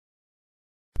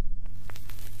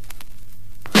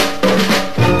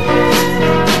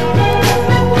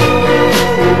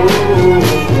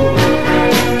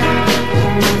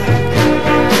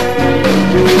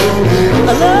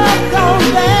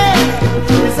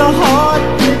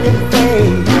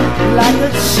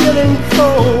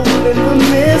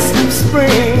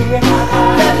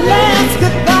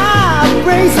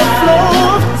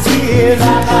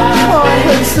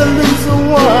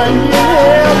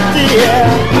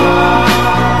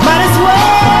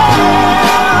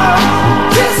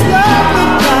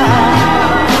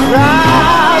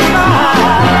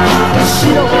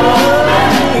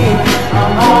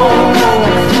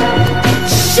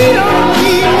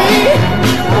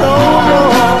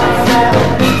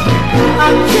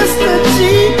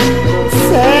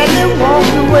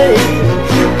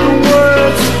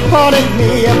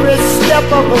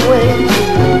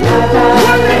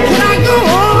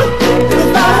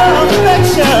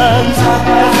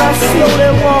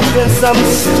in some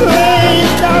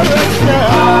strange direction,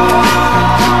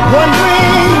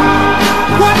 wondering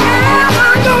what am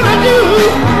I gonna do?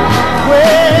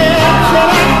 Where can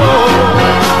I go?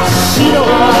 She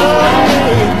don't love me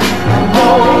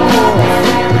no more.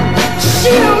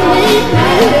 She don't need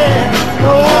me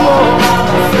no more.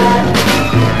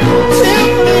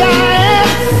 Simply I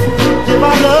asked if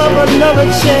I love another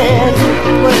chance,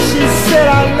 but she said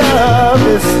our love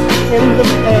is in the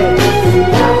past.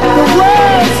 The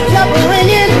words kept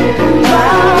ringing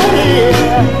loud here.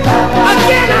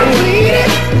 Again I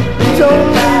pleaded, don't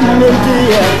leave me,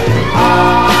 dear.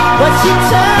 But she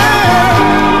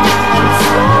turned and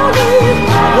slowly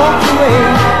walked away,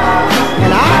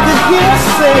 and I could hear her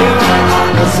say,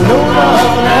 there's no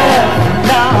love left,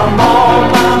 now I'm all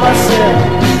by myself.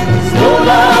 There's no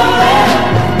love left,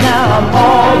 now I'm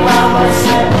all by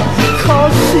myself.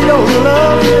 'Cause she don't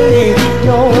love me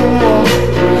no more.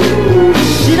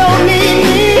 She don't need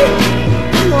me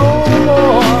no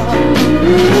more.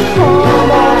 Oh,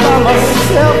 I'm all by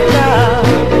myself now.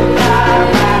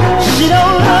 She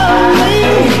don't love me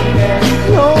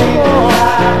no more.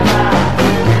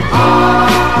 I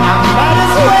might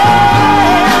as well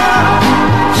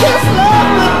kiss love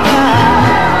goodbye.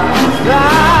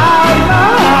 Dry my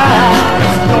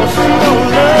eyes, 'cause she don't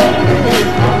love me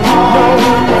no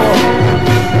more.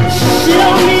 She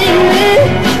don't need me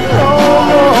no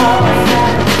more.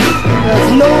 There's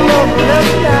no love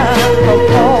left now. I'm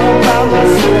all by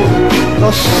myself.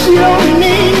 'Cause she don't